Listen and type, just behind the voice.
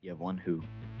have one who?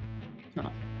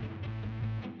 No.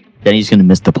 Denny's going to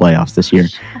miss the playoffs this year.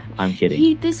 I'm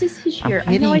kidding. This is his year. I'm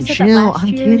kidding. I know I said Chill. that last I'm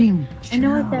year. kidding. I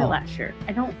know I said Chill. it last year.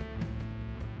 I don't.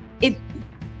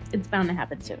 It's bound to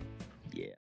happen soon. Yeah.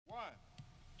 1,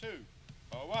 2,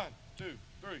 1, 2,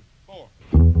 3,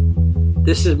 4.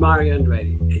 This is Mario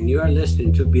Andretti, and you are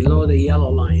listening to Below the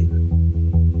Yellow Line.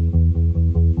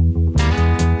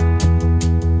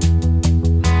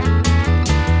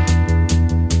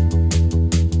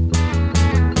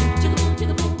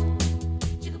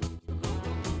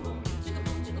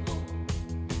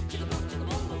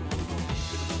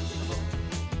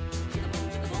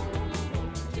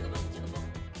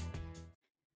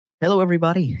 Hello,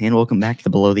 everybody, and welcome back to the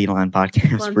Below the Line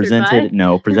podcast.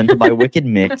 Sponsored Presented by Wicked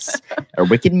Mix or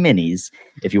Wicked Minis.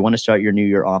 If you want to start your new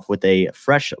year off with a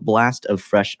fresh blast of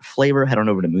fresh flavor, head on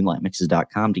over to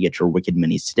moonlightmixes.com to get your Wicked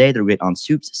Minis today. They're great on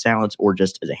soups, salads, or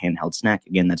just as a handheld snack.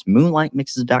 Again, that's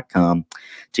moonlightmixes.com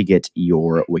to get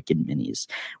your Wicked Minis.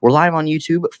 We're live on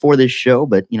YouTube for this show,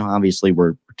 but obviously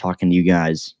we're talking to you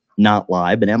guys not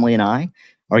live. But Emily and I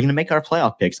are going to make our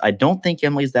playoff picks. I don't think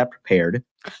Emily's that prepared.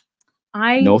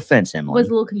 No offense, Emily. Was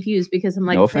a little confused because I'm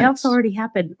like, No playoffs offense. already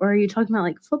happened, or are you talking about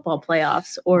like football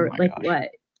playoffs, or Oh my like gosh. what?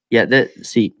 Yeah,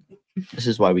 this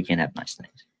is why we can't have nice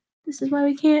things. This is why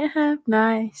we can't have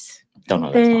nice. Don't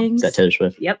know that song. Is Things. that Taylor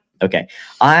Swift? Yep. Okay.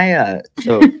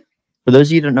 So for those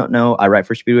of you that don't know, I write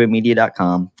for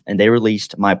SpeedwayMedia.com, and they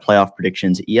released my playoff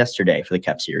predictions yesterday for the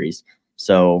Cup Series.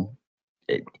 So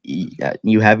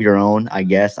you have your own, I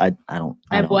guess. I don't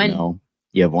one. know.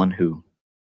 You have one who?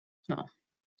 No.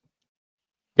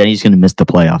 Denny's going to miss the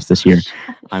playoffs this year.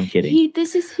 I'm kidding.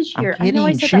 This is his year. I'm I know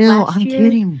I kidding. said that Chill. last I'm year.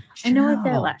 kidding. I know I said it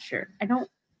Chill. last year. I don't.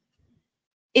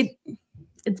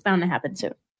 It's bound to happen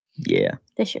soon. Yeah.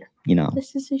 This year.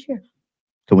 This is his year.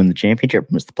 To win the championship,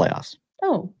 miss the playoffs.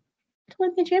 Oh, to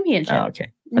win the championship. Oh,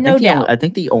 okay. No doubt. I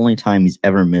think the only time he's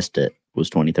ever missed it was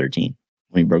 2013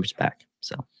 when he broke his back.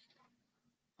 So,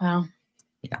 Wow.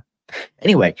 yeah.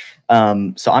 Anyway,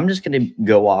 so I'm just going to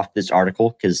go off this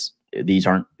article because these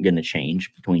aren't going to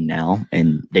change between now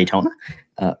and Daytona.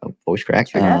 Voice crack.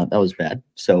 Sure did. That was bad.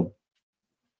 So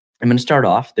I'm going to start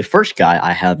off. The first guy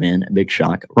I have in, a big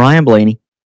shock, Ryan Blaney,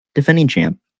 defending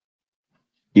champ.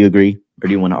 Do you agree? Or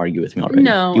do you want to argue with me already?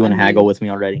 No, Do you want to I mean- haggle with me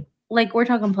already? Like we're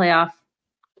talking playoff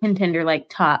contender, like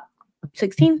top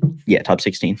 16. Yeah, top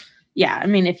 16. Yeah, I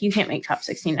mean, if you can't make top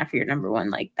 16 after you're number one,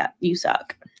 like that, you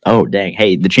suck. Oh, dang.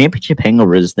 Hey, the championship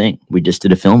hangover is a thing. We just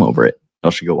did a film over it.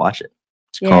 Y'all should go watch it.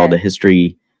 It's called The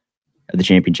History of the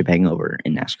Championship Hangover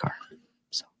in NASCAR.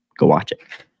 So go watch it.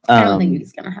 I don't think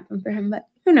it's gonna happen for him, but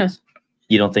who knows?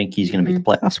 You don't think he's going to make the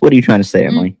playoffs? What are you trying to say,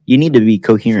 Emily? You need to be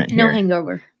coherent No here.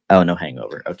 hangover. Oh, no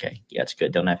hangover. Okay. Yeah, it's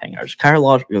good. Don't have hangovers.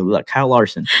 Kyle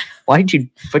Larson. Why did you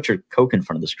put your Coke in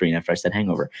front of the screen after I said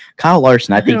hangover? Kyle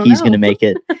Larson, I think don't he's know. going to make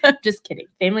it. Just kidding.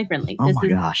 Family friendly. Oh, This my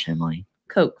is gosh, Emily.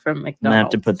 Coke from I'm McDonald's. going to have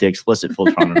to put the explicit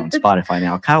filter on Spotify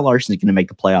now. Kyle Larson is going to make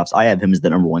the playoffs. I have him as the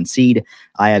number one seed.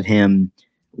 I have him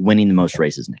winning the most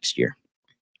races next year.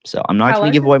 So I'm not Kyle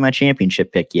going to give Larson? away my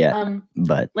championship pick yet,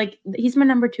 but like he's my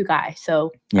number 2 guy,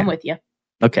 so Yeah. I'm with you.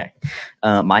 okay.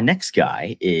 My next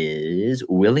guy is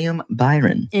William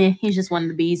Byron. He's just one of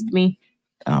the bees to me.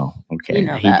 Oh, okay. You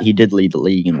know that. He did lead the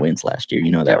league in wins last year.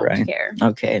 You know that, Don't right? care.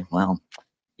 Okay. Well,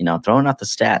 throwing out the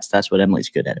stats, that's what Emily's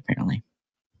good at, apparently.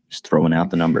 Just throwing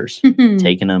out the numbers,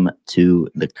 taking them to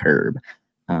the curb.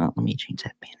 Let me change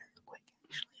that banner real quick.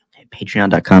 Okay,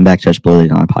 Patreon.com/Below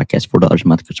the Line podcast. $4 a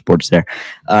month to support us there.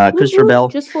 Christopher Bell.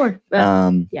 Just 4.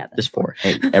 Yeah, that's just 4.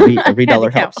 Hey, every Had to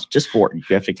dollar count. helps. Just 4. You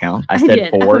have to count. I I said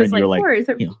did. 4, I was and you're like 4 is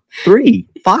 3,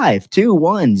 5, 2,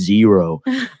 1, 0.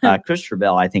 Christopher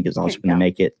Bell, I think, is also Can't going to count.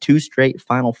 make it 2 straight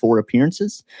Final Four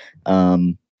appearances.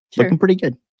 Looking pretty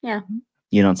good. Yeah.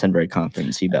 You don't sound very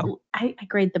confident, C. Bell. I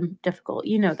grade them difficult.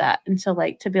 You know that. And so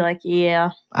like to be like,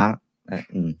 yeah.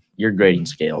 Your grading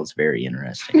scale is very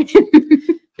interesting.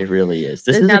 It really is.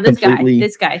 This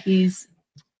guy, he's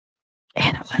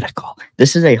analytical.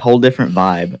 This is a whole different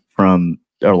vibe from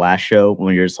our last show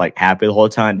when you're just like happy the whole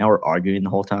time. Now we're arguing the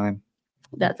whole time.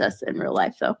 that's us in real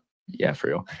life though. Yeah, for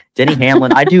real. Denny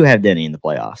Hamlin. I do have Denny in the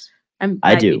playoffs.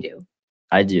 I do. You do.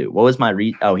 I do. What was my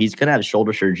he's gonna have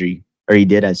shoulder surgery, or he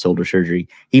did have shoulder surgery.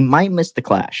 He might miss the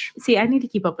Clash. See, I need to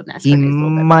keep up with NASCAR. He news a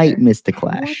little bit might better. miss the What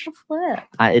Clash. the flip?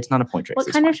 It's not a point race. What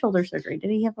it's kind fine. of shoulder surgery? Did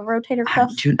he have a rotator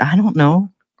cuff? Dude, I don't know.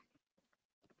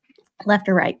 Left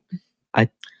or right?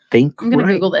 Think I'm gonna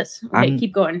right. Google this. Okay, I'm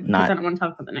keep going because not- I don't want to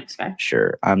talk about the next guy.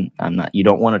 Sure, I'm not. You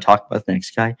don't want to talk about the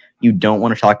next guy. You don't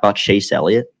want to talk about Chase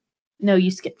Elliott. No,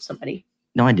 you skipped somebody.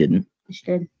 No, I didn't. Busch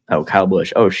did. Oh, Kyle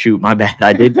Busch. Oh, shoot, my bad.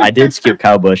 I did skip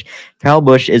Kyle Busch. Kyle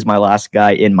Busch is my last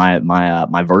guy in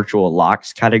my virtual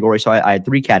locks category. So I had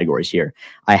 3 categories here.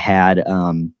 I had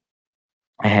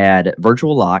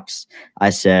virtual locks.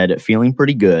 I said feeling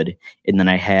pretty good, and then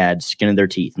I had skin of their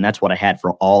teeth, and that's what I had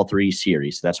for all 3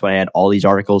 series. So that's why I had all these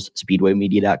articles.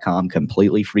 SpeedwayMedia.com,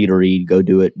 completely free to read. Go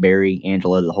do it. Barry,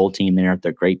 Angela, the whole team there.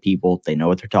 They're great people. They know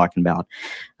what they're talking about.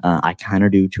 I kind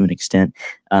of do to an extent.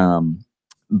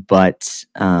 But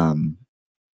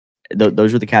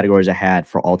those were the categories I had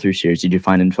for all 3 series. Did you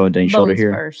find info on Danny Shoulder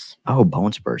here? Spurs. Oh,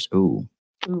 bone spurs. Ooh,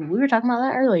 we were talking about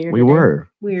that earlier. we were.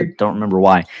 Weird. Don't remember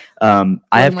why. I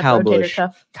have With Kyle rotator Busch.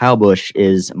 cuff. Kyle Busch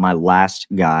is my last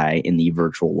guy in the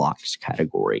virtual locks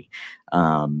category.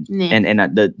 And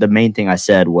the main thing I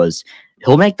said was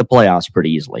he'll make the playoffs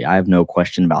pretty easily. I have no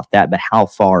question about that. But how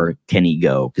far can he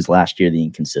go? Because last year the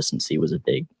inconsistency was a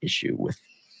big issue with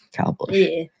Kyle Busch.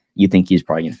 Yeah. You think he's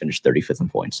probably going to finish 35th in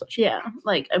points? Yeah.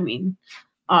 Like, I mean,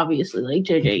 obviously, like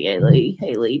JJ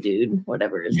Haley, dude,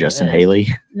 whatever his Justin name is. Haley?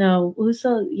 No, who's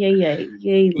the Yaley?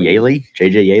 Yaley?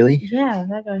 JJ Yaley? Yeah,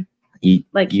 that guy.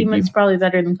 He's probably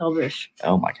better than Kyle Busch.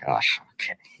 Oh my gosh.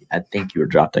 Okay. I think you were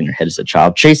dropped on your head as a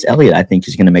child. Chase Elliott, I think,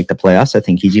 is going to make the playoffs. I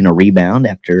think he's going to rebound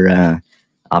after,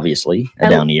 obviously, a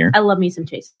down year. I love me some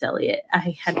Chase Elliott.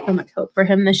 I had so much hope for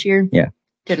him this year. Yeah.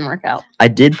 Didn't work out. I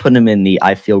did put him in the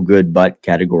I feel good but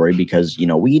category because,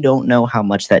 we don't know how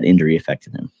much that injury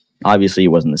affected him. Obviously, it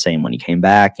wasn't the same when he came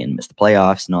back and missed the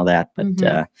playoffs and all that, but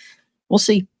we'll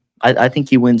see. I think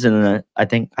he wins I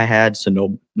think I had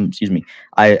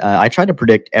I tried to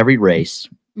predict every race,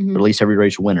 release every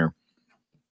race winner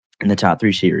in the top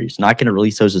 3 series. Not going to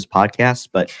release those as podcasts,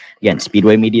 but again,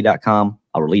 SpeedwayMedia.com.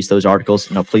 I'll release those articles.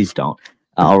 No, please don't.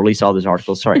 I'll release all those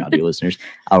articles. Sorry, audio listeners.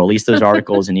 I'll release those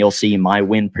articles, and you'll see my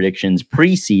win predictions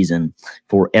preseason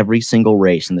for every single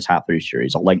race in the top 3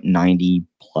 series. I'll like 90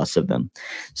 plus of them.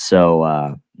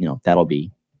 So, that'll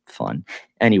be fun.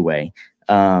 Anyway,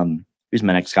 who's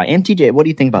my next guy? MTJ, what do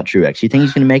you think about Truex? You think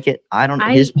he's going to make it?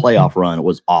 His playoff run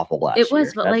was awful last year. It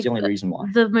was, but that's the only reason why.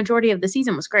 The majority of the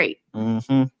season was great.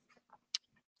 Mm-hmm.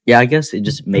 Yeah, I guess it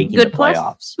just making Good the plus?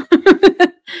 playoffs.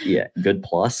 Yeah, good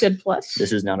plus. Good plus.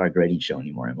 This is not our grading show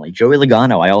anymore, Emily. Joey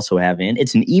Logano, I also have in.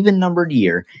 It's an even-numbered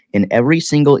year. In every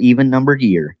single even-numbered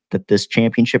year that this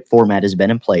championship format has been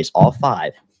in place, all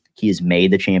 5, he has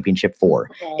made the championship 4.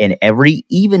 In every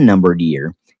even-numbered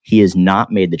year, he has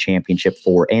not made the championship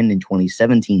 4. And in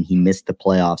 2017, he missed the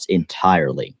playoffs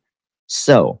entirely.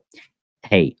 So,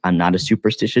 hey, I'm not a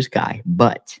superstitious guy,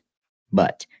 but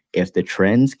if the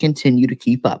trends continue to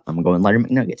keep up, I'm going Larry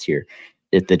McNuggets here.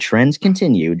 If the trends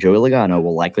continue, Joey Logano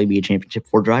will likely be a championship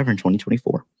 4 driver in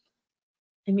 2024.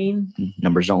 I mean,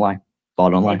 numbers don't lie.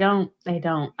 Ball don't lie. They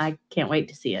don't. I can't wait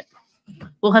to see it.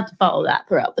 We'll have to follow that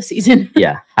throughout the season.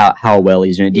 Yeah, how well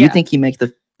he's doing. Do you think he makes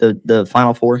the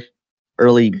Final 4?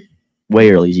 Way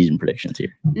early season predictions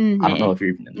here. Mm-hmm. I don't know if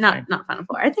you're even in the frame. Not Final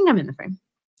 4. I think I'm in the frame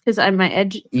because I'm my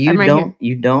edge. You I'm right don't.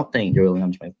 Here. You don't think Joey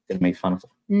Logano's going to make Final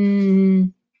 4?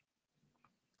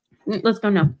 Let's go.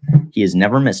 No. He has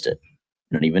never missed it.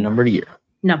 Not even numbered a year.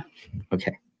 No.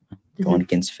 Okay. Going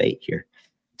against fate here.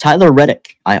 Tyler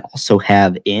Reddick, I also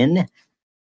have in.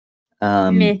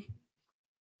 Meh.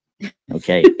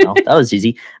 Okay. Well, that was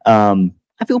easy.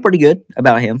 I feel pretty good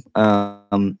about him. A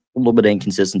little bit of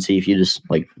inconsistency if you just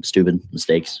like stupid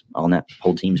mistakes on that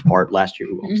whole team's part last year.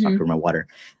 Ooh, I'm through my water.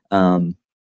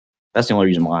 That's the only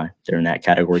reason why they're in that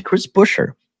category. Chris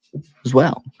Buescher as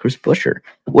well. Chris Buescher.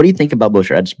 What do you think about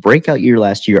Buescher? I just breakout year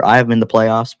last year. I have him in the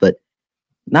playoffs, but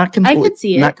not completely. I could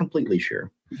see it. Not completely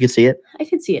sure. You could see it? I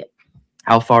could see it.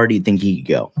 How far do you think he could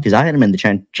go? Because I had him in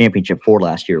the championship 4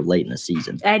 last year, late in the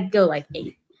season. I'd go like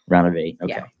 8. Round of 8.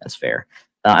 Okay, Yeah. That's fair.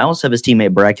 I also have his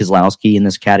teammate Brad Keselowski in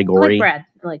this category. I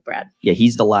like Brad. Yeah,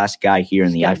 he's the last guy here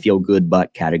in the I feel good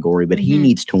but category, but he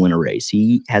needs to win a race.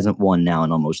 He hasn't won now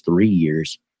in almost 3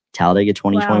 years. Talladega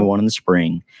 2021 in the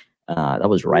spring. That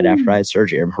was right after I had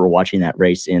surgery. I remember watching that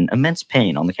race in immense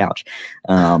pain on the couch.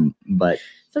 But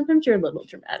sometimes you're a little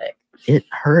dramatic. It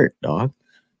hurt, dog.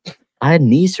 I had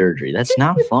knee surgery. That's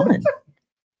not fun.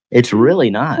 It's really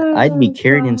not. I had to be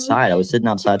carried inside. I was sitting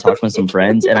outside talking with some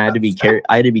friends, and I had to be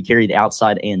carried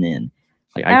outside and in.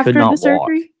 Like I could not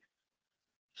walk.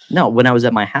 No, when I was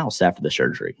at my house after the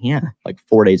surgery. Yeah, like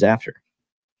 4 days after.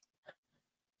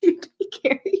 You did be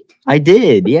carried. I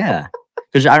did, yeah.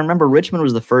 Because I remember Richmond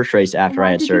was the first race after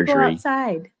I had surgery. Go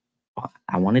outside?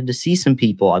 I wanted to see some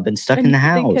people. I've been stuck in the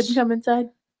house. They couldn't come inside.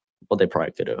 Well, they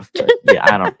probably could have. Yeah,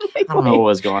 I don't know what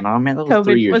was going on, man. That was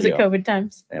 3 years ago. Was it COVID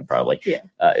times? Yeah, probably. Yeah.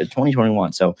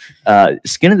 2021. So,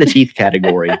 skin of the teeth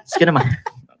category. Skin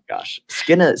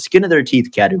of their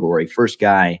teeth category. First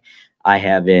guy I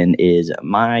have in is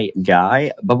my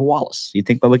guy, Bubba Wallace. You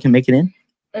think Bubba can make it in?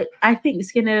 I think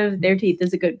skin of their teeth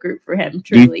is a good group for him.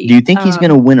 Do Truly. you think he's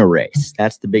going to win a race?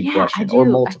 That's the big Yeah, question. I do. Or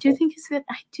multiple. I do think he's good.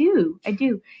 I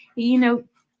do. You know,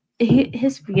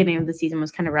 his beginning of the season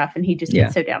was kind of rough, and he just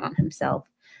gets so down on himself.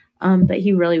 But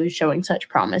he really was showing such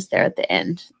promise there at the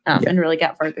end, and really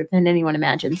got further than anyone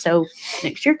imagined. So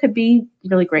next year could be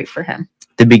really great for him.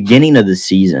 The beginning of the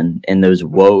season and those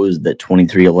woes that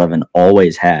 23XI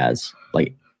always has,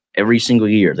 like every single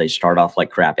year, they start off like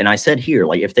crap. And I said here,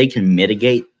 like if they can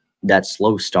mitigate that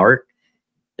slow start,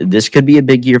 this could be a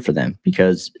big year for them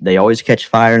because they always catch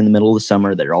fire in the middle of the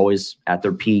summer. They're always at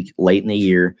their peak late in the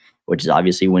year, which is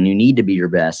obviously when you need to be your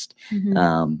best.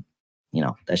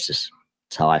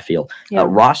 That's how I feel. Yeah.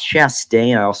 Ross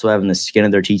Chastain, I also have in the skin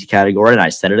of their teeth category, and I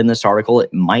said it in this article.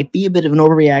 It might be a bit of an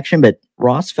overreaction, but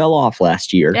Ross fell off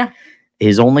last year. Yeah.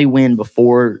 His only win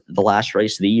before the last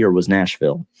race of the year was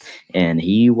Nashville, and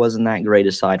he wasn't that great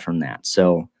aside from that.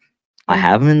 So I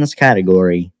have him in this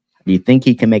category. Do you think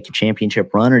he can make a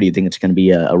championship run, or do you think it's going to be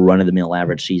a run-of-the-mill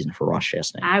average season for Ross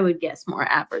Chastain? I would guess more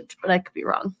average, but I could be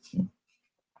wrong.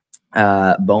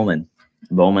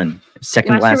 Bowman,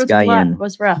 second last guy in.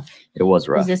 Was rough. It was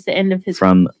rough. Is this the end of his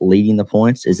from leading the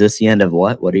points? Is this the end of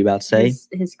what? What are you about to say?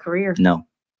 His career? No.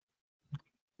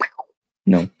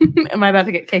 Am I about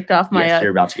to get kicked off my? Yes,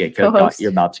 you're about to get kicked out.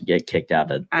 You're about to get kicked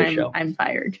out of the show. I'm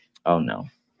fired. Oh no!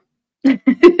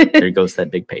 There goes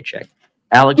that big paycheck.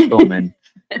 Alex Bowman.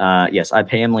 Yes, I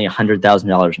pay Emily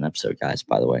 $100,000 an episode, guys.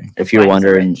 By the way, if you're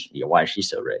wondering why she's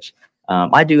so rich,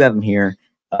 I do have him here.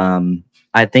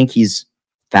 I think he's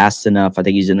fast enough. I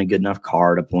think he's in a good enough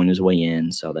car to point his way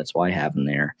in, so that's why I have him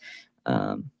there.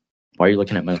 Why are you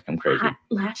looking at me like I'm crazy?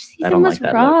 Last season was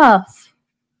rough.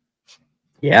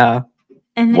 Yeah,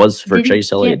 and was for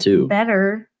Chase Elliott too.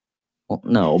 Better. Well,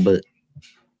 no, but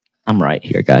I'm right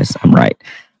here, guys. I'm right.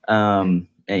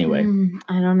 Anyway,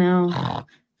 I don't know.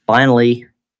 Finally,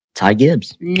 Ty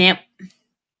Gibbs. Nope.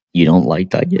 You don't like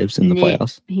Ty Gibbs in the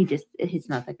playoffs? He's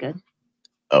not that good.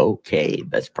 Okay,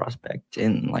 best prospect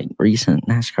in like recent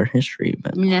NASCAR history,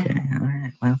 but yeah. Okay, all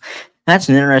right. Well, that's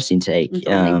an interesting take.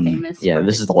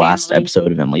 This is the last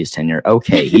episode of Emily's tenure.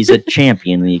 Okay, he's a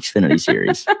champion in the Xfinity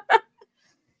Series.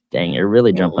 Dang, you're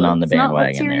really jumping on the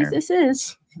bandwagon there. This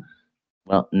is.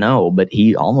 Well, no, but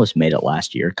he almost made it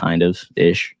last year, kind of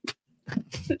ish.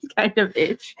 Kind of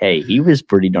ish. Hey, he was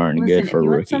pretty darn good for a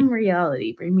rookie. Want some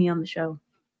reality? Bring me on the show.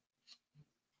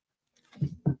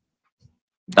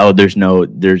 Oh, there's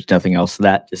nothing else to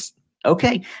that. Just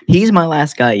okay. He's my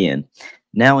last guy in.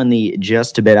 Now in the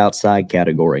just a bit outside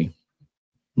category,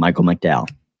 Michael McDowell.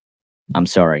 I'm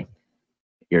sorry.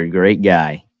 You're a great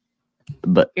guy.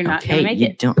 But you're not gonna make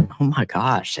it. Don't. Oh my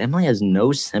gosh. Emily has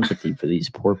no sympathy for these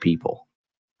poor people.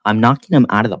 I'm knocking them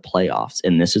out of the playoffs,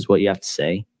 and this is what you have to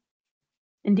say.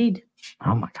 Indeed.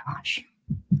 Oh my gosh.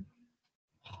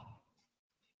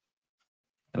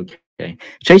 Okay.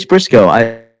 Chase Briscoe,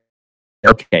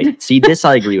 okay. See, this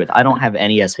I agree with. I don't have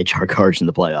any SHR cards in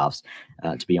the playoffs,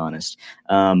 to be honest.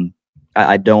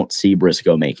 I don't see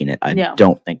Briscoe making it. I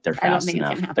don't think they're fast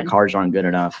enough. The cars aren't good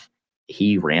enough.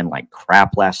 He ran like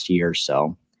crap last year,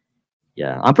 so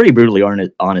yeah. I'm pretty brutally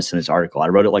honest in this article. I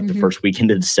wrote it like the first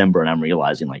weekend of December, and I'm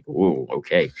realizing like, whoa,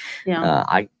 okay. Yeah.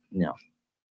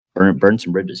 Burn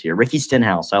some bridges here. Ricky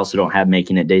Stenhouse, I also don't have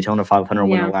making it. Daytona 500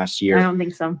 winner last year. I don't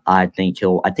think so. I think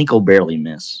he'll barely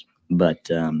miss, but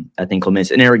I think he'll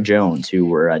miss. And Eric Jones, who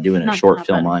we're doing a short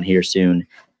film on here soon,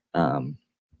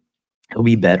 he'll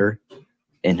be better,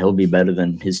 and he'll be better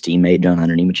than his teammate John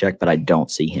Hunter Nemechek, but I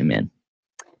don't see him in.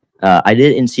 I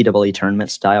did NCAA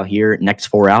tournament style here. Next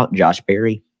four out: Josh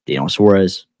Berry, Daniel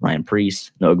Suarez, Ryan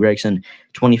Preece, Noah Gregson,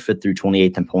 25th through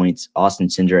 28th in points. Austin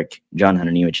Cindric, John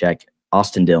Hunter Nemechek,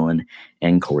 Austin Dillon,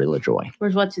 and Corey LaJoie.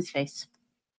 What's his face?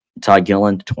 Todd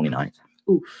Gilliland, 29th.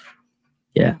 Oof.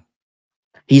 Yeah.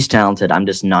 He's talented. I'm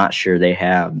just not sure they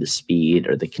have the speed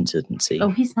or the consistency. Oh,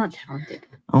 he's not talented.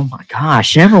 Oh my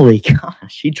gosh, Emily. Gosh,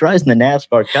 she tries in the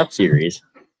NASCAR Cup Series.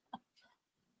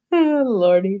 Oh,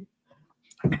 Lordy.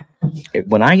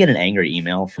 When I get an angry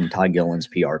email from Todd Gilliland's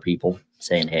PR people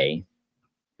saying, hey,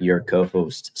 your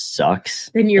co-host sucks.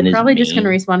 Then you're probably just going to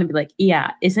respond and be like,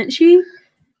 yeah, isn't she?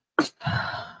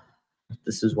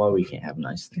 This is why we can't have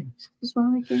nice things. This is why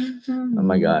we can't. Oh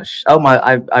my gosh! Oh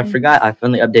my! I forgot. I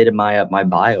finally updated my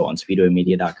bio on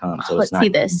speedwaymedia.com. So let's it's not see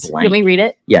this. blank. Can we read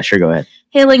it? Yeah, sure. Go ahead.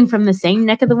 Hailing from the same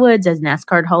neck of the woods as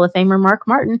NASCAR Hall of Famer Mark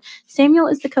Martin, Samuel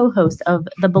is the co-host of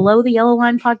the Below the Yellow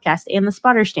Line podcast and the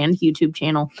Spotter Stand YouTube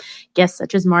channel. Guests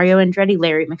such as Mario Andretti,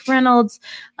 Larry McReynolds,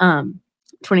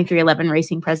 2311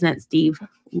 Racing President Steve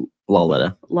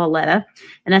Lauletta,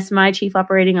 and SMI Chief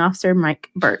Operating Officer Mike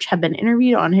Birch have been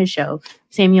interviewed on his show.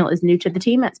 Samuel is new to the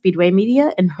team at Speedway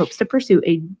Media and hopes to pursue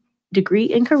a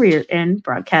degree and career in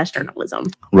broadcast journalism.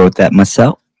 Wrote that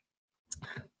myself.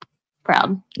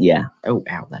 Proud. Yeah. Oh,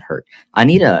 ow, that hurt. I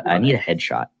need a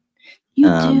headshot. You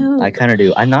do. I kind of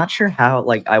do. I'm not sure how.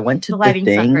 Like, I went to The the lighting's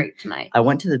not thing. great tonight. I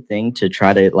went to the thing to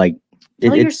try to like.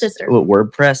 Tell your It's sister. with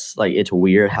WordPress. Like, it's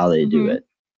weird how they do Mhm. it.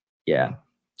 Yeah.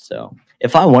 So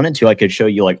if I wanted to, I could show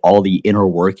you like all the inner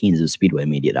workings of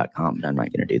SpeedwayMedia.com, but I'm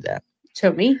not going to do that.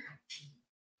 Show me.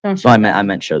 Don't show Well, me. I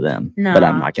meant show them, but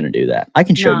I'm Nah. not going to do that. I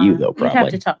can show you though. You'd have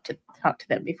Probably to talk to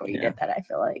them before you Yeah. did that. I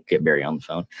feel like. get Barry on the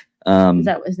phone. Is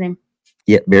that his name?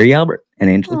 Yeah, Barry Albert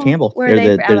and Angela Oh, Campbell. where are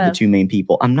They're they the out of? two main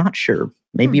people. I'm not sure.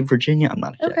 Maybe in Virginia. I'm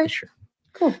not exactly Okay. sure.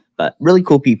 Cool. But really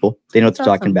cool people. They know what That's they're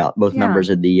talking awesome. about. Both Yeah. members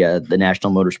of the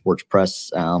National Motorsports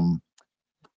Press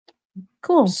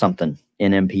Cool. something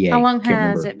NMPA. How long Can't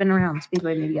has remember. it been around,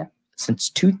 Speedway Media? Since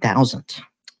 2000.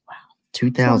 Wow.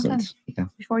 2000. Yeah.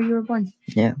 Before you were born.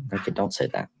 Yeah. Okay, don't say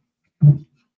that.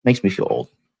 Makes me feel old.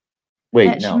 Wait,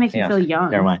 That should no. make you yeah. feel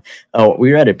young. Never mind. Oh,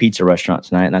 we were at a pizza restaurant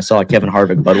tonight, and I saw a Kevin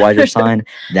Harvick Budweiser sign.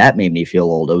 That made me feel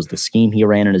old. It was the scheme he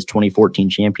ran in his 2014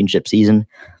 championship season.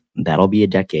 That'll be a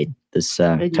decade this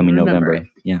And you coming remember November. it.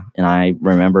 Yeah, and I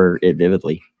remember it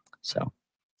vividly. So,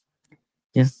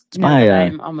 yeah, it's Know my that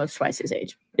I'm almost twice his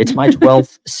age. it's my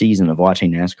 12th season of watching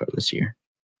NASCAR this year.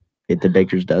 Hit the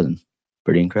baker's dozen.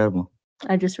 Pretty incredible.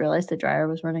 I just realized the dryer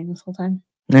was running this whole time.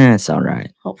 Nah, it's all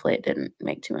right. Hopefully, it didn't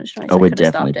make too much noise. Oh, I it could have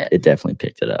stopped definitely it. it definitely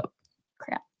picked it up.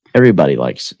 Crap. Everybody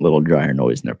likes a little dryer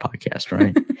noise in their podcast,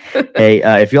 right? Hey,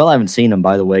 if y'all haven't seen them,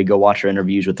 by the way, go watch our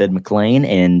interviews with Ed McClain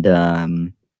and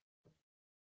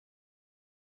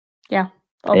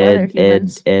All the other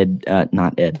humans.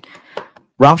 not Ed,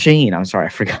 Ralph Shaheen. I'm sorry, I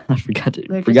forgot We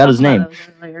were just forgot his talking name. about those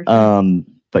earlier.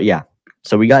 But yeah,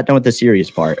 so we got done with the serious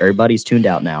part. Everybody's tuned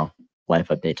out now. Life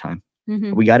update time.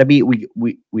 Mhm. We got to be. We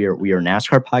are a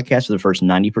NASCAR podcast for the first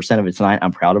 90% of its night.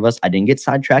 I'm proud of us. I didn't get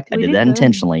sidetracked. I We did did that good.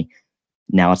 intentionally.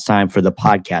 Now it's time for the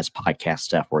podcast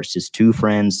stuff where it's just two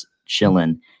friends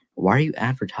chilling. Why are you I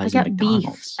advertising got beef.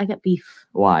 McDonald's? I got beef.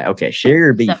 Why? Okay, share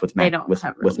your beef Except with they don't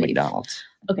have real with beef. McDonald's.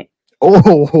 Okay.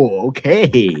 Oh, okay.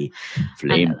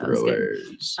 that was good.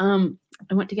 Flamethrowers.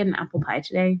 I went to get an apple pie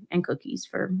today and cookies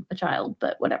for a child,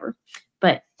 but whatever.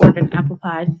 But ordered an apple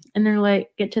pie, and they're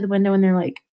like, get to the window, and they're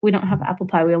like, we don't have apple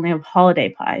pie. We only have holiday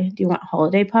pie. Do you want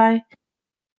holiday pie?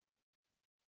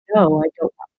 No, I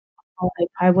don't want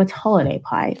holiday pie. What's holiday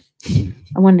pie?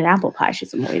 I wanted apple pie. She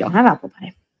said, well, we don't have apple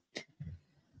pie.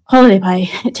 Holiday pie.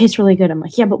 It tastes really good. I'm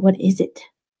like, yeah, but what is it?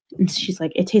 And she's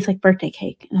like, it tastes like birthday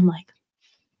cake. And I'm like,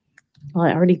 well,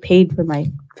 I already paid for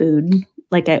my food.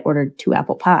 Like I ordered 2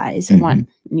 apple pies and one,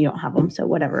 and you don't have them. So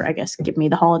whatever, I guess give me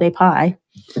the holiday pie.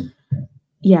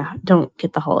 Yeah, don't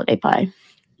get the holiday pie.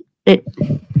 It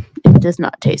does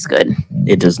not taste good.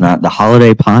 It does not. The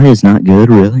holiday pie is not good,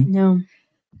 really. No.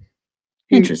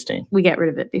 Interesting. We got rid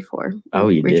of it before. Oh,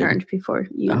 you did? returned before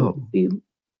you Oh. you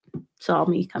saw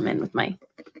me come in with my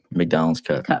McDonald's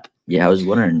cup. cup. Yeah, I was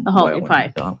wondering. The why I holiday went to pie.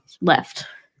 McDonald's. Left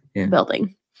Yeah.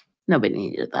 building. Nobody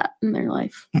needed that in their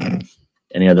life.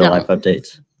 Any other No. life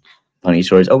updates? Funny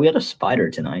stories. Oh, we had a spider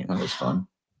tonight. That was fun.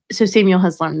 So Samuel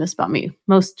has learned this about me.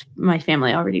 Most my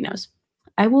family already knows.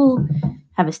 I will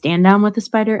have a stand down with the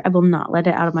spider. I will not let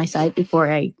it out of my sight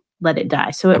before I let it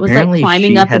die. So it was like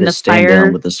climbing she up had in to the stand fire.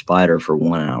 down with the spider for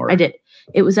 1 hour. I did.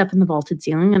 It was up in the vaulted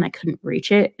ceiling and I couldn't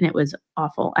reach it, and it was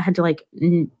awful. I had to like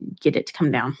get it to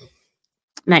come down.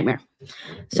 Nightmare.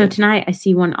 So Yeah. tonight I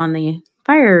see one on the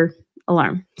fire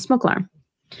alarm, smoke alarm,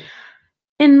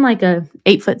 in like a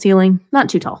 8-foot ceiling, not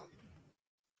too tall.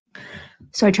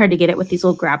 So I tried to get it with these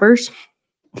little grabbers,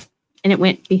 and it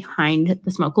went behind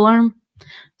the smoke alarm.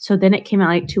 So then it came out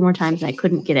like 2 more times, and I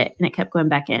couldn't get it, and it kept going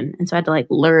back in. And so I had to like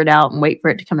lure it out and wait for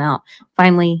it to come out.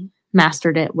 Finally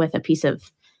mastered it with a piece of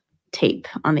tape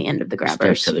on the end of the Stuck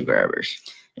grabbers. to the grabbers.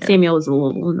 Yeah. Samuel was a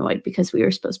little annoyed because we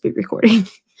were supposed to be recording.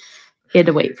 He had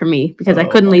to wait for me because I Oh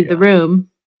couldn't my leave the God. room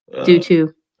due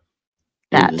to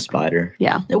that. The spider.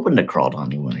 Yeah. It wouldn't have crawled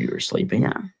on you when you were sleeping.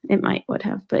 Yeah, it would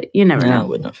have, but you never No, it know.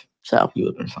 wouldn't have. So, You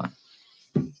would have been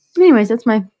fine. anyways, that's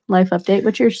my life update.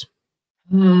 What's yours?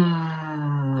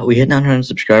 We hit 900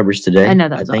 subscribers today. I know,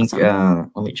 that's I think.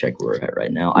 awesome. Let me check where we're at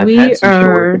right now. I've We had some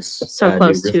are shorts, so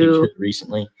close do to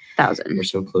recently. 1,000. We're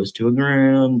so close to a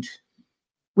grand.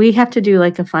 We have to do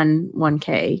like a fun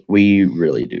 1K. We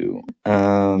really do.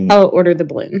 I'll order the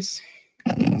balloons.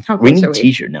 How We close need are we?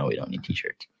 t-shirt. No, we don't need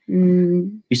t-shirts.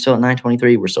 You still at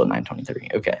 923? We're still at 923.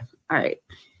 Okay. All right.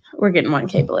 We're getting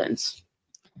 1K balloons.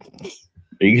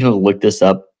 Are you gonna look this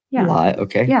up Yeah. Lie.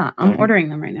 Okay. Yeah, I'm ordering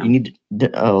them right now. You need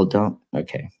to. Oh, don't.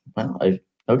 Okay. Well,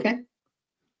 okay.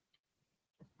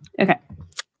 Okay,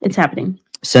 it's happening.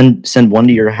 Send one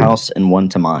to your house and one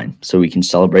to mine, so we can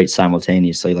celebrate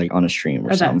simultaneously, like on a stream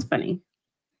or something. That's funny.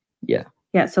 Yeah.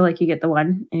 Yeah. So like, you get the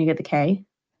 1 and you get the K.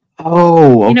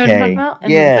 Oh, okay. You know what I'm talking about?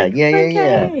 And Yeah, it's like,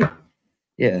 yeah. okay.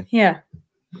 Yeah. Yeah.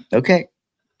 Okay.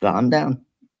 Well, I'm down.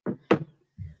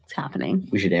 It's happening.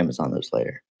 We should Amazon those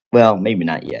later. Well, maybe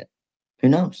not yet. Who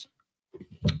knows?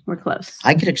 We're close.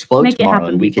 I could explode Make it tomorrow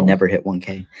happen, and we could people. never hit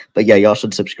 1K. But yeah, y'all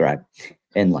should subscribe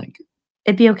and like.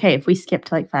 It'd be okay if we skipped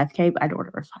to like 5K, but I'd order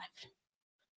a 5.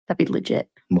 That'd be legit.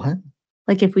 What?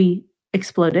 Like if we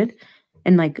exploded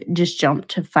and like just jumped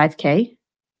to 5K.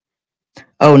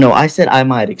 Oh no, I said I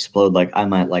might explode. Like I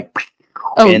might like.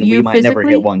 Oh, and you we might never hit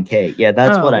physically? 1K. Yeah,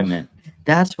 that's what I Oh. meant.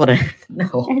 That's what I. No.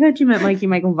 I thought you meant like you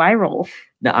might go viral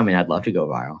No, I mean I'd love to go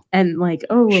viral. and like,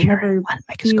 oh, we'll never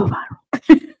Make us go you-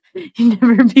 viral. you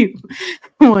never be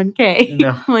 1K.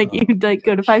 No. Like you'd like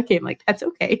go to 5K. I'm like, that's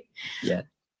okay.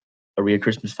 Are we a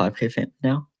Christmas 5K family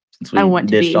now? Since I want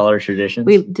to ditched be. all our traditions.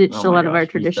 We ditched Oh a my lot of our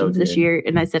gosh, we so traditions this did. year,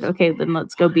 and I said, okay, then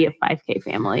let's go be a 5K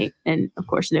family. And of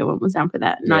course, no one was down for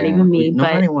that. Not Yeah, even me. But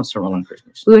nobody wants to run on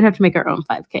Christmas. we would have to make our own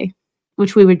 5K,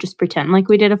 which we would just pretend like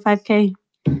we did a 5K.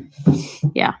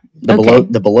 Yeah. The Okay.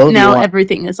 below the Now line,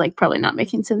 everything is like probably not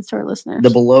making sense to our listeners. the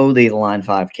below the line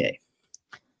 5K,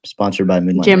 sponsored by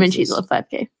Moonlight. Jam and Mixes. cheese loaf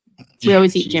 5K. We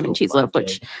always eat jam and cheese loaf, 5K.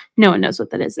 which no one knows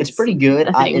what that is. It's pretty good.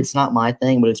 a thing. It's not my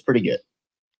thing, but it's pretty good.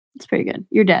 It's pretty good.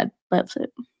 Your dad loves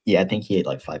it. Yeah, I think he ate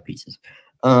like 5 pieces.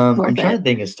 I'm Worth trying it. to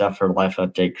think of stuff for life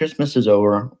update. Christmas is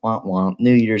over. Womp womp.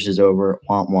 New Year's is over.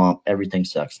 Womp womp. Everything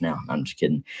sucks now. I'm just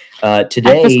kidding. Back to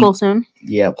Today, school soon.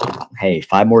 yeah. Hey,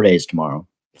 5 more days tomorrow.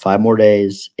 5 more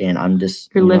days, and I'm just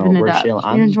You're living it we're up. chilling.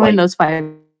 You're I'm enjoying like those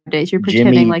 5 days. You're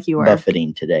pretending Jimmy like you are.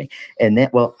 buffeting today, and then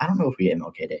I don't know if we get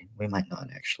MLK Day. We might not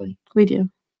actually. We do.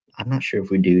 I'm not sure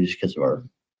if we do just because of our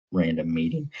random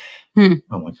meeting. Hmm.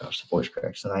 Oh my gosh, the voice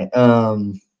cracks tonight.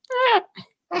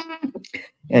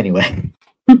 Anyway,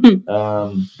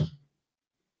 I'm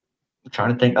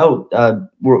trying to think. I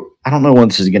don't know when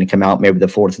this is going to come out. Maybe the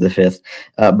 4th or the 5th.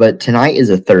 But tonight is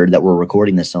the 3rd that we're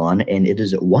recording this on, and it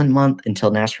is 1 month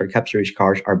until NASCAR Cup Series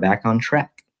cars are back on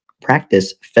track.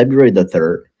 Practice February the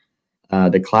 3rd.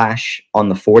 The Clash on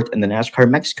the 4th, and the NASCAR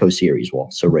Mexico Series will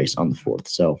also race on the 4th.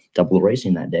 So double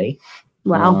racing that day.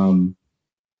 Wow.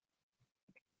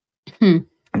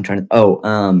 I'm trying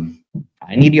to.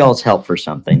 I need y'all's help for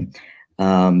something.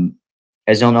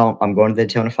 As y'all know, I'm going to the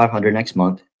Daytona 500 next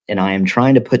month, and I am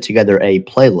trying to put together a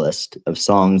playlist of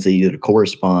songs that either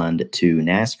correspond to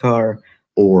NASCAR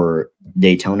or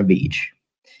Daytona Beach.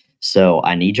 So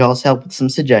I need y'all's help with some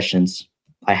suggestions.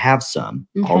 I have some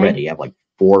Okay. already. I have like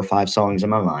 4 or 5 songs in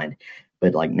my mind,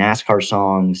 but like NASCAR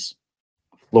songs,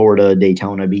 Florida,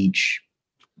 Daytona Beach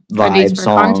Are these vibe for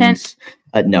songs. content?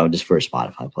 No, just for a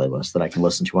Spotify playlist that I can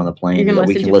listen to on the plane, You're gonna that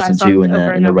we listen can to 5 listen to songs in over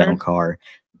the and over? rental car.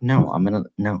 No,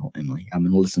 Emily. I'm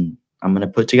gonna listen. I'm gonna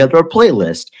put together a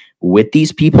playlist with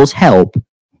these people's help.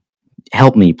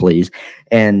 Help me, please.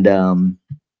 And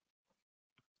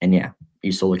yeah,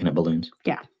 you still looking at balloons?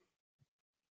 Yeah.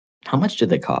 How much do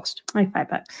they cost? Like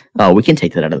 $5. Oh, we can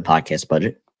take that out of the podcast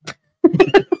budget.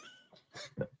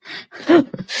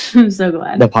 I'm so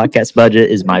glad. The podcast budget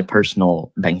is my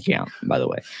personal bank account, by the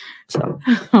way. So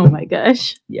Oh my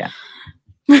gosh. yeah,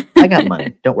 I got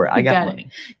money. Don't worry, I You got got it. money.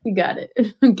 You got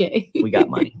it. Okay. We got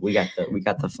money. We got the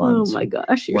Oh funds. my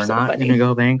gosh. You're We're so not funny. gonna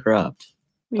go bankrupt.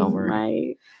 We don't worry.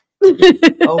 might.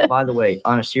 Oh, by the way,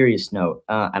 on a serious note,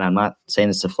 and I'm not saying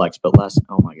this to flex, but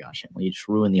oh my gosh, Emily, you just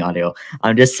ruined the audio.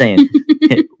 I'm just saying,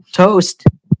 toast.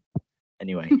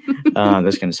 Anyway,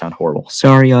 that's gonna sound horrible.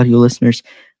 Sorry, audio listeners.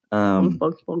 Bonk,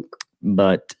 bonk, bonk.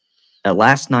 But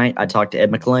last night I talked to Ed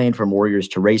McLean from Warriors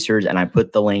to Racers, and I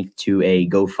put the link to a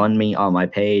GoFundMe on my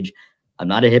page. I'm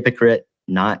not a hypocrite.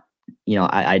 Not,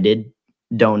 I did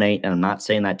donate, and I'm not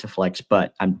saying that to flex,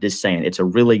 but I'm just saying it's a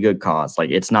really good cause. Like,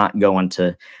 it's not going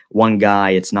to one guy.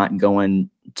 It's not going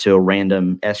to a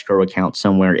random escrow account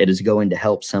somewhere. It is going to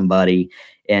help somebody,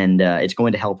 and it's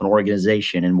going to help an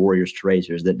organization in Warriors to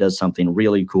Racers that does something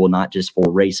really cool, not just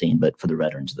for racing, but for the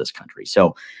veterans of this country.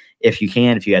 So if you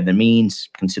have the means,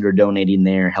 consider donating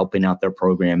there, helping out their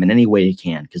program in any way you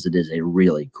can, because it is a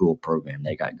really cool program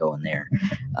they got going there.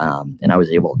 And I was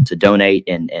able to donate,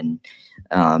 and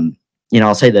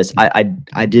I'll say this: I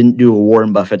didn't do a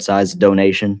Warren Buffett sized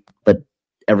donation, but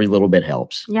every little bit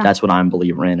helps. Yeah. That's what I'm a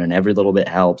believer in, and every little bit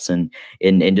helps, and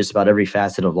in just about every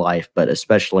facet of life, but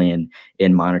especially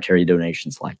in monetary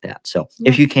donations like that. So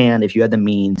if you have the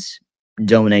means,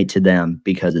 donate to them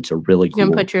because it's a really cool. You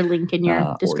can put your link in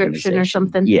your description or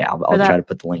something. Yeah, I'll try to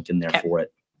put the link in there for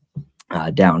it.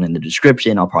 Down in the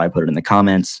description. I'll probably put it in the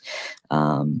comments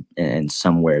and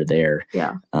somewhere there.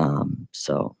 Yeah.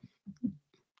 So,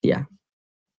 yeah.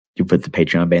 You put the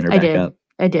Patreon banner back up?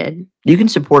 I did. You can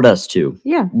support us too.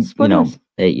 Yeah. $4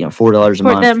 a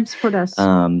month. Them, support us.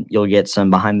 You'll get some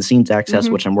behind the scenes access,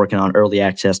 which I'm working on, early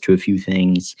access to a few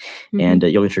things. And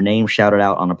you'll get your name shouted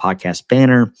out on a podcast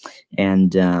banner.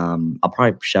 And I'll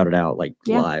probably shout it out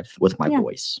live with my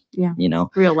voice. Yeah.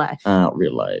 Real life.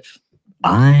 Real life.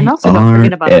 And also don't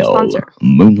forget about our sponsor.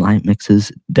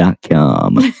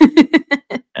 Moonlightmixes.com.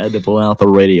 Had to pull out the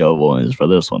radio voice for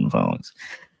this one, folks.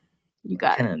 You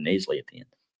got kind of nasally at the end.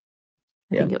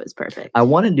 I think it was perfect. I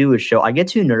want to do a show. I get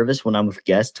too nervous when I'm with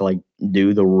guests to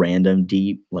do the random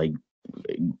deep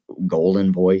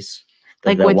golden voice.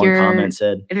 Like that with one your comment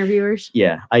said. Interviewers?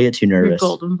 Yeah, I get too nervous. Your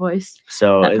golden voice.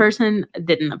 So that person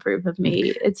didn't approve of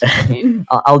me. It's fine.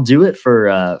 I'll do it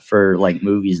for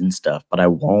movies and stuff, but I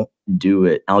won't do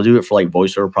it. I'll do it for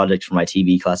voiceover projects for my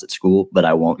TV class at school, but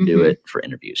I won't do it for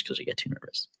interviews because I get too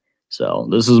nervous. So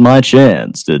this is my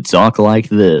chance to talk like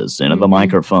this into the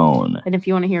microphone. And if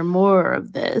you want to hear more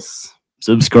of this,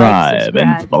 subscribe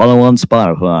and follow on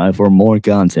Spotify for more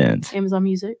content. Amazon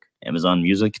Music,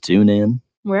 tune in.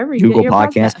 Wherever you get your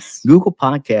podcasts. Google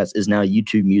Podcasts is now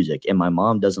YouTube Music, and my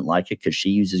mom doesn't like it because she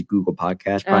uses Google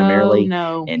Podcasts primarily. Oh,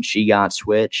 no. And she got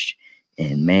switched,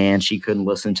 and man, she couldn't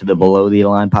listen to the Below the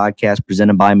Line podcast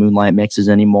presented by Moonlight Mixes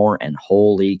anymore. And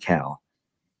holy cow,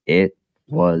 it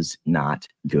was not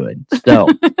good. So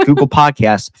Google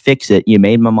Podcasts, fix it. You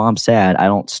made my mom sad. I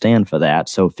don't stand for that.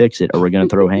 So fix it, or we're gonna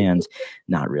throw hands.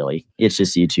 Not really. It's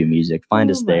just YouTube Music.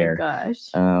 Find us there. Gosh.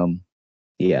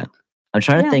 Yeah. I'm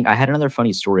trying to think. I had another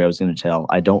funny story I was going to tell.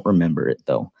 I don't remember it,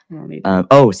 though.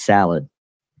 Salad.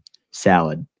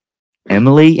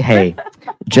 Emily, hey,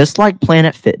 just like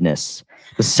Planet Fitness,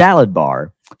 the salad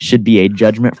bar should be a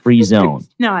judgment-free zone.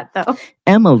 It's not, though.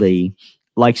 Emily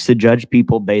likes to judge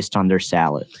people based on their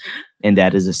salad, and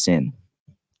that is a sin.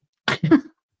 We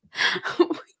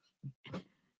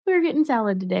were getting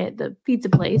salad today at the pizza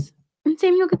place, and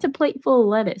Samuel gets a plate full of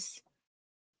lettuce.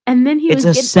 And then it's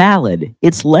a salad.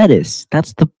 It's lettuce.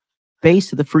 That's the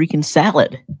base of the freaking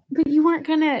salad. But you weren't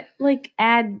gonna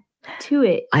add to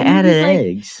it. I added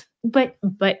eggs. But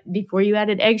before you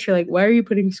added eggs, you're like, why are you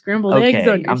putting scrambled eggs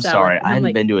on your I'm salad? sorry. I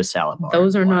hadn't been to a salad bar.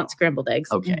 Those are not scrambled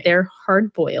eggs. Okay. They're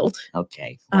hard boiled.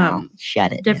 Okay. Well,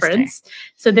 shut it. Difference.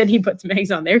 So then he put some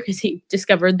eggs on there because he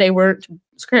discovered they weren't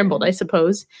scrambled, I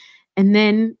suppose. And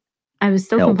then I was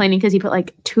still complaining because he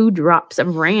put 2 drops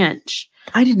of ranch.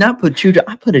 I did not put 2.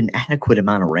 I put an adequate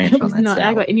amount of ranch on that salad.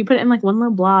 Adequate. And you put it in one little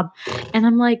blob. And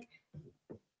I'm like,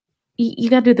 you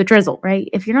got to do the drizzle, right?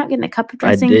 If you're not getting a cup of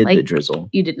dressing, I did the drizzle.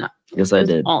 You did not. Yes, I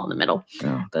did. All in the middle.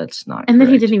 No, that's not. And then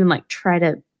he didn't even try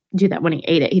to do that when he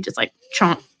ate it. He just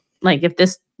chomp. If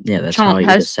this chomp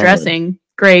has dressing,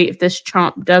 great. If this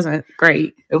chomp doesn't,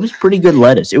 great. It was pretty good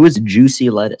lettuce. It was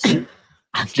juicy lettuce.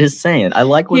 I'm just saying. I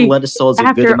like when lettuce sells a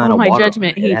good amount of water. After my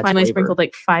judgment, he finally sprinkled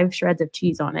 5 shreds of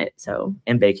cheese on it. So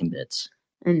and bacon bits.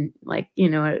 And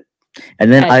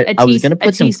and then I was gonna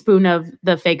put a teaspoon of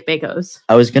the fake Bacos.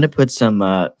 I was gonna put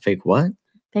some fake what?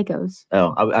 Bacos.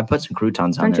 Oh, I put some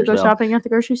croutons on there. Aren't you go shopping at the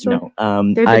grocery store?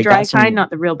 No, they're the dry kind, not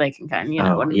the real bacon kind. You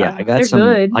know what I'm yeah, I got some.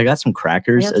 Good. I got some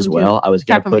crackers as well. I was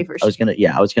gonna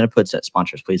put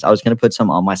sponsors, please. I was gonna put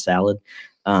some on my salad.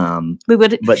 We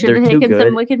should have taken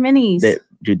some Wicked Minis.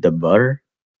 Dude, the butter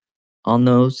on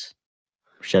those,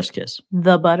 chef's kiss.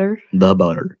 The butter on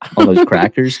those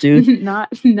crackers, dude.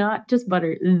 not just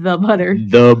butter. The butter.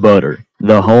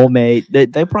 The homemade.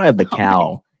 They probably have the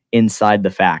cow inside the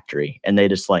factory, and they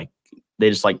just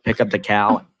pick up the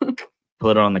cow,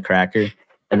 put it on the cracker,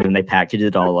 and then they package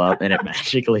it all up, and it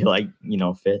magically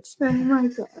fits. Oh my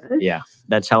god! Yeah,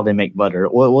 that's how they make butter.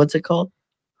 What's it called?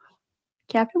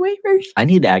 Captain Wafers. I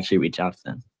need to actually reach out to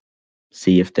them,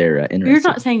 see if they're interested. You're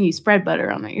not saying you spread butter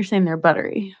on it. You're saying they're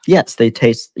buttery. Yes, they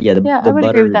taste. Yeah, the I would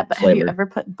agree with that. But flavor. Have you ever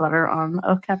put butter on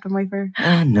a Captain Wafer?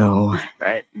 No.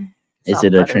 Right. Is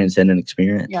it a transcendent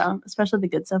experience? Yeah, especially the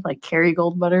good stuff like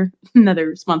Kerrygold butter.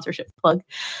 Another sponsorship plug.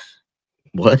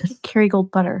 What?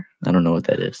 Kerrygold butter. I don't know what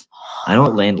that is. I know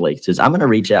what Land Lakes is. I'm gonna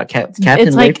reach out.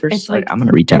 Captain Wafers. I'm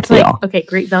gonna reach out to y'all. Okay,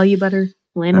 Great Value butter.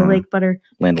 Land O'Lake butter.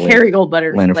 Kerrygold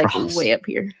butter. Way up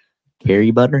here.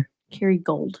 Kerry butter.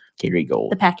 Kerrygold. Kerrygold.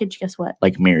 The package. Guess what?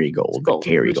 Like Marigold.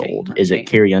 Kerrygold. Is it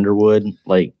Carrie Underwood?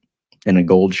 In a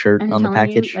gold shirt on the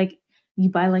package? You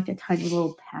buy a tiny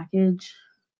little package.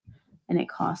 And it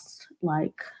costs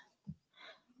look,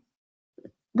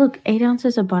 8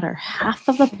 ounces of butter. Half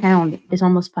of a pound is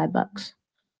almost $5.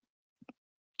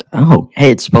 Oh,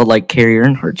 hey, it's spelled like Carrie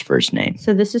Earnhardt's first name.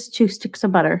 So this is 2 sticks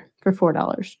of butter for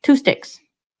 $4. 2 sticks.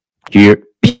 You're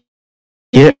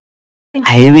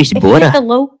Irish If you butter. get the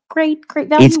low grade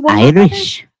value, It's Walmart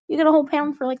Irish. butter, you get a whole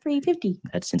pound for like $3.50.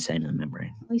 That's insane in the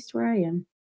membrane. At least where I am.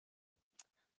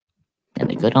 And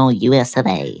the good old US of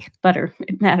A. Butter.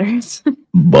 It matters.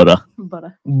 Butter.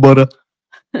 Butter. Butter.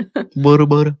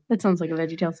 Butter. That sounds like a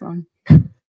VeggieTale song. Butter.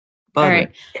 All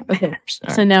right. It Okay. matters. All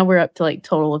So right. now we're up to like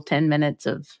total of 10 minutes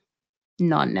of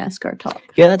non-NASCAR talk.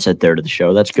 Yeah, that's a third of the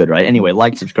show. That's good, right? Anyway,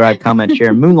 like, subscribe, comment,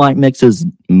 share. Moonlight Mixes.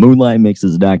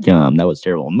 MoonlightMixes.com. That was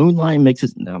terrible. Moonlight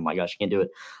Mixes. Oh my gosh, I can't do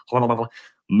it.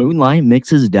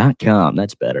 MoonlightMixes.com.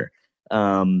 That's better.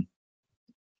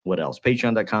 What else?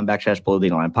 Patreon.com/Below the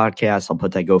Line Podcast. I'll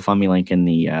put that GoFundMe link in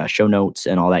the show notes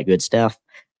and all that good stuff.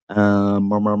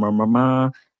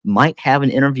 Might have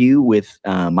an interview with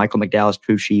Michael McDowell's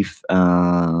crew chief.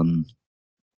 Hang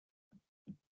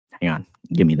on.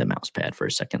 Give me the mouse pad for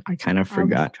a second. I kind of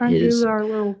forgot Trying to his. do our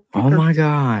little Oh my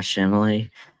gosh, Emily.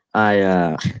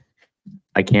 I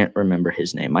can't remember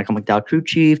his name. Michael McDowell, crew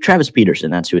chief, Travis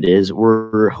Peterson. That's who it is.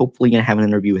 We're hopefully going to have an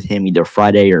interview with him either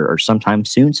Friday or sometime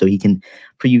soon, so he can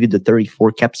preview the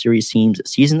 34 Cup Series teams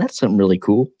season. That's something really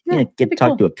cool. Yeah, Get to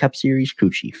talk to a Cup Series crew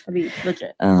chief. That'd be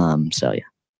legit. So yeah.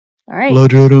 All right.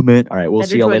 Legitimate. All right. We'll see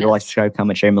Better y'all join later. Like, us. subscribe,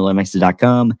 comment, share,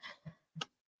 MillenMixes.com.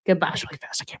 Goodbye. That's really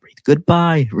fast. I can't breathe.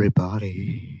 Goodbye,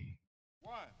 everybody.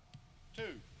 1, 2,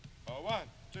 1,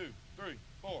 2, 3,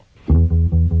 4.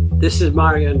 This is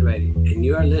Mario Andretti, and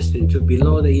you are listening to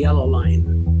Below the Yellow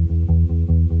Line.